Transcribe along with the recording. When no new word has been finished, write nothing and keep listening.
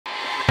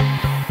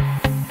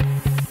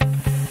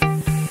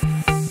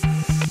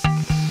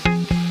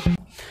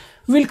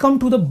We'll come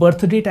to the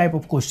birthday type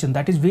of question.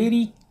 That is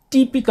very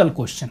typical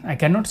question. I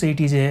cannot say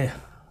it is a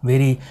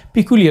very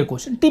peculiar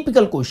question.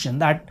 Typical question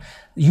that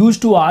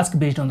used to ask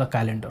based on the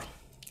calendar.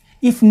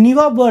 If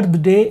Niva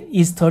birthday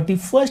is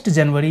 31st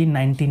January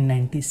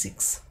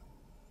 1996.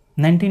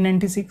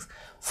 1996.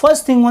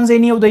 First thing, once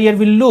any of the year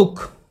will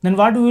look, then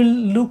what we will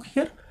look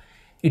here?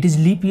 It is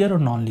leap year or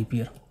non-leap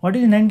year. What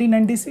is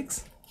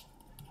 1996?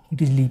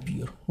 It is leap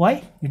year.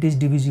 Why? It is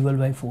divisible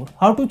by 4.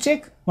 How to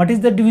check? What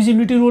is the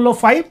divisibility rule of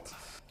 5?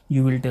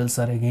 You will tell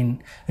sir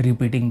again,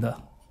 repeating the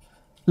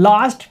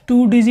last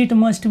 2 digit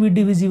must be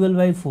divisible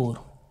by 4.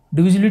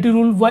 Divisibility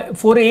rule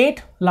for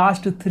 8,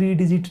 last 3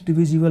 digit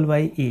divisible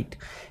by 8.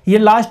 Here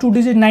last 2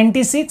 digit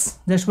 96,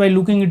 just by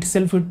looking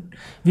itself,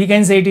 we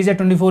can say it is a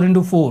 24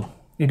 into 4.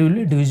 It will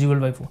be divisible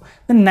by 4.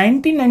 Then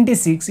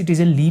 1996, it is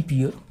a leap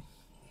year.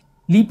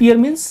 Leap year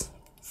means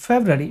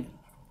February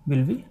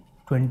will be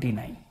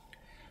 29.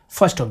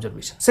 First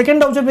observation.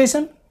 Second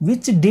observation,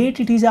 which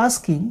date it is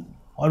asking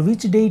or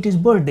which day it is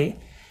birthday,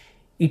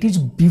 it is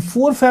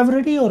before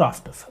February or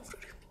after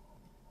February.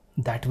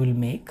 That will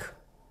make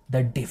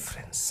the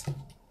difference.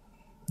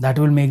 That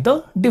will make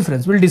the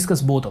difference. We'll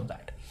discuss both of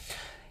that.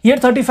 Here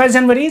 31st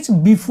January is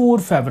before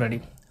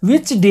February.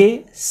 Which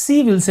day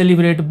she will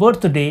celebrate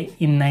birthday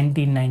in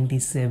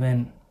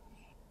 1997?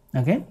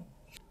 Okay.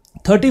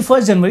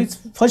 31st January,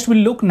 first we'll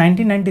look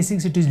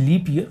 1996, it is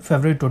leap year,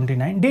 February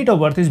 29. Date of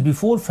birth is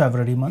before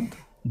February month.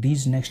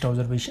 These next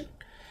observation.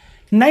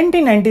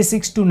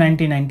 1996 to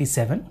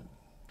 1997.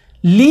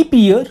 Leap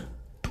year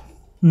to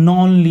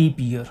non-leap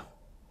year.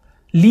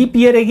 Leap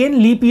year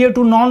again, leap year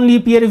to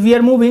non-leap year. If we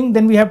are moving,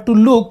 then we have to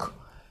look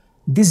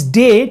this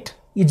date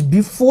is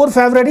before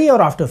February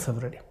or after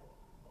February.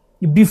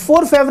 If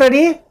before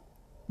February,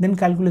 then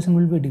calculation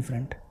will be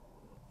different.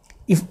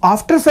 If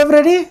after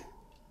February,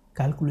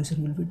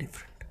 calculation will be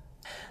different.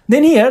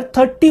 Then here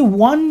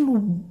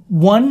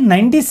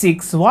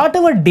 31/1/96,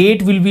 whatever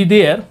date will be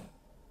there,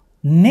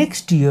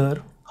 next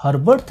year her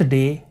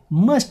birthday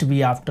must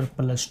be after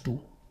 +2.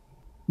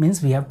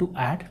 Means we have to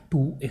add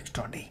 2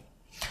 extra day.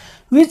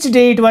 Which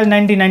day it was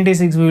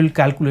 1996, we will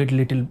calculate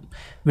little,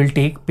 will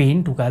take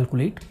pain to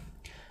calculate.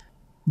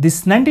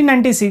 This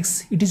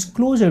 1996, it is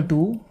closer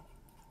to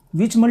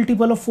which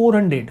multiple of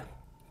 400?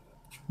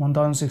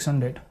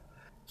 1600.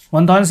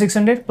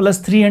 1600 plus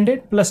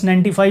 300 plus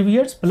 95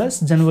 years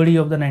plus January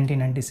of the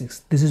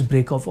 1996. This is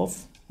breakup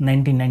of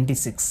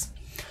 1996.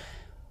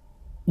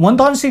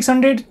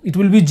 1600, it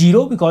will be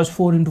 0 because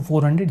 4 into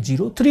 400,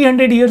 0.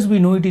 300 years, we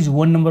know it is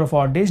one number of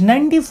odd days.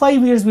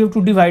 95 years, we have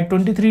to divide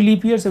 23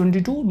 leap year,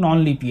 72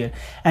 non-leap year.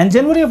 And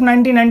January of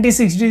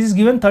 1996, it is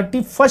given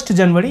 31st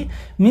January,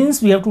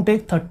 means we have to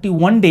take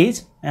 31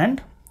 days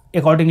and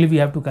accordingly we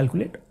have to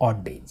calculate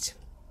odd days.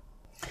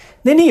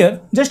 Then here,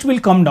 just will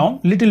come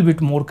down little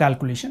bit more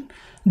calculation.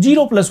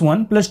 0 plus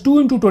 1 plus 2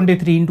 into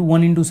 23 into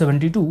 1 into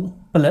 72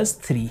 plus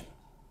 3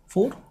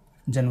 for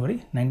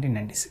January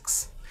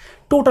 1996.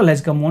 Total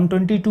has come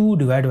 122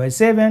 divided by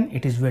 7,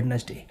 it is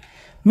Wednesday.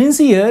 Means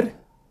here,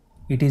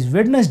 it is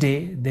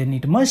Wednesday, then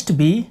it must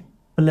be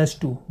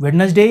 +2.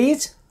 Wednesday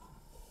is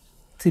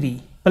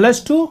 3,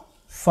 +2,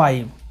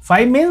 5.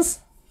 5 means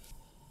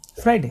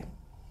Friday.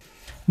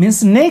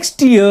 Means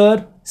next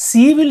year,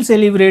 she will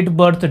celebrate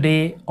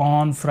birthday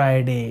on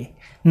Friday.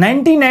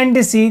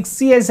 1996,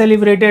 she has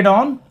celebrated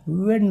on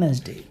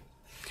Wednesday.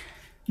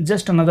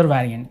 Just another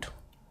variant.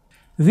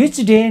 Which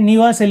day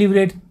Niva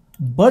celebrate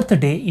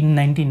birthday in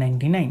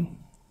 1999?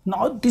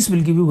 Now this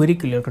will give you very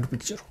clear cut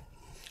picture.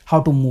 How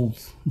to move,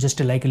 just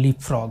like a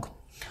leapfrog.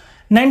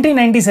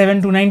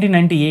 1997 to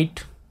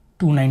 1998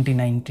 to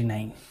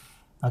 1999.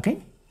 Okay.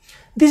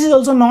 This is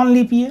also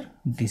non-leap year.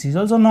 This is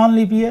also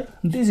non-leap year.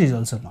 This is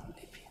also non-leap.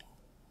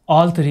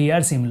 All three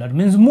are similar,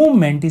 means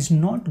movement is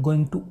not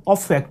going to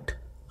affect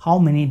how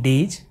many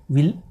days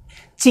will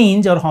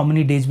change or how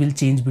many days will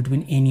change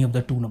between any of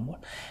the two numbers.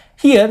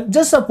 Here,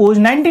 just suppose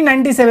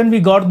 1997 we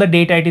got the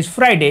data, it is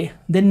Friday,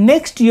 then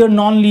next year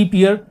non-leap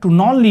year to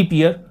non-leap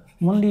year,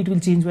 only it will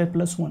change by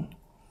 +1.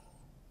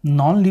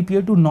 Non-leap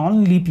year to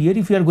non-leap year,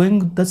 if you are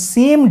going the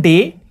same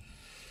day,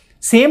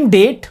 same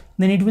date,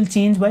 then it will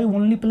change by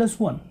only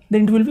 +1.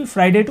 Then it will be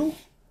Friday to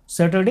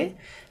Saturday,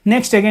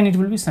 next again it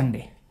will be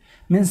Sunday.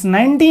 Means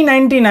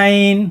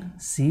 1999,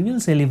 she will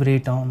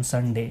celebrate on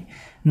Sunday.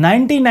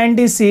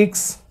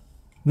 1996,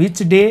 which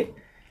day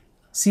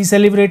she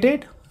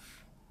celebrated?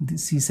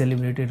 She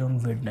celebrated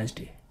on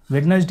Wednesday.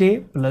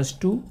 Wednesday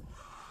 +2.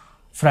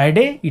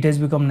 Friday, it has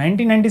become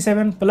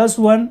 1997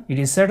 +1. It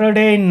is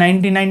Saturday in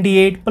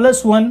 1998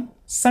 +1.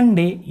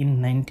 Sunday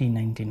in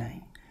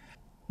 1999.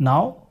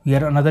 Now,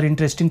 here another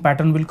interesting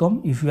pattern will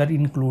come if you are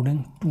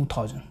including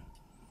 2000.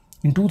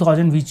 In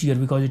 2000, which year?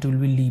 Because it will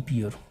be leap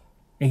year.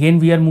 Again,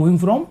 we are moving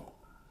from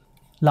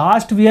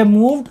last, we have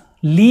moved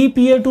leap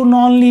year to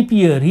non-leap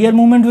year. Here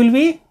movement will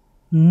be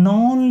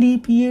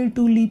non-leap year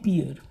to leap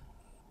year.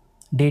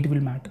 Date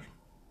will matter.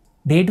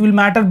 Date will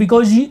matter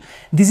because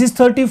this is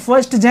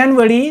 31st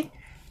January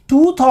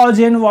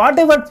 2000.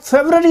 Whatever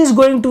February is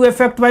going to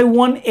affect by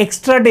 1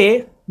 extra day,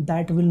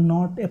 that will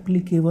not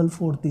applicable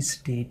for this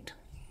date.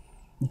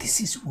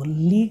 This is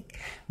only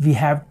we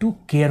have to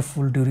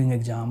careful during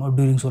exam or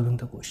during solving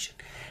the question.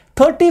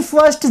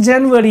 31st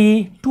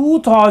January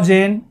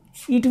 2000,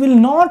 it will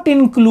not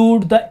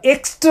include the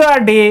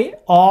extra day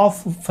of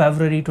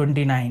February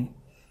 29.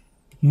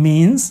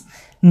 Means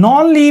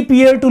non-leap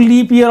year to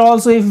leap year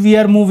also, if we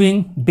are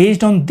moving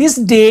based on this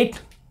date,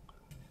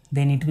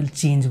 then it will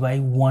change by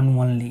one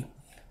only.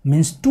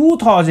 Means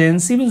 2000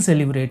 she will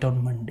celebrate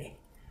on Monday.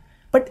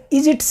 But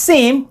is it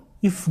same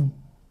if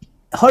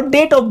her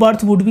date of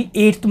birth would be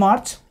 8th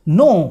March?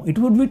 No, it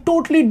would be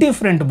totally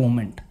different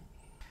movement.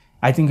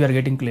 I think you are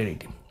getting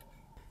clarity.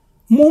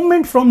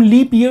 Movement from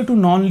leap year to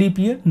non-leap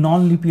year,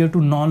 non-leap year to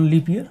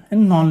non-leap year,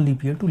 and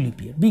non-leap year to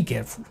leap year. Be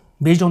careful.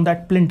 Based on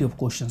that, plenty of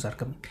questions are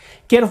coming.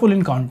 Careful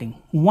in counting.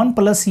 1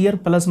 plus here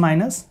plus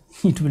minus,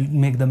 it will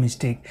make the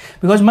mistake.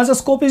 Because much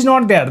scope is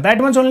not there. That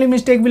much only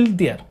mistake will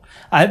be there.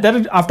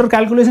 Either after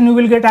calculation you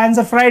will get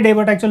answer Friday,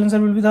 but actual answer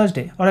will be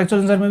Thursday. Or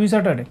actual answer may be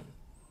Saturday.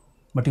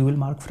 But you will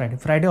mark Friday.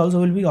 Friday also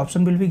will be,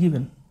 option will be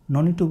given.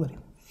 No need to worry.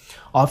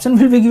 Option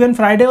will be given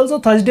Friday also,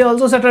 Thursday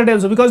also, Saturday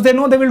also. Because they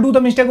know they will do the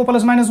mistake of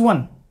plus minus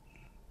 1.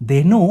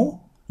 They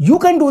know you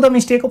can do the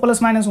mistake of plus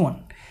minus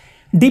 1.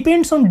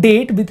 Depends on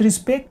date with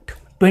respect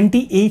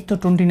 28th or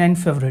 29th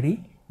February,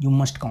 you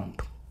must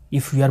count.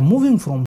 If we are moving from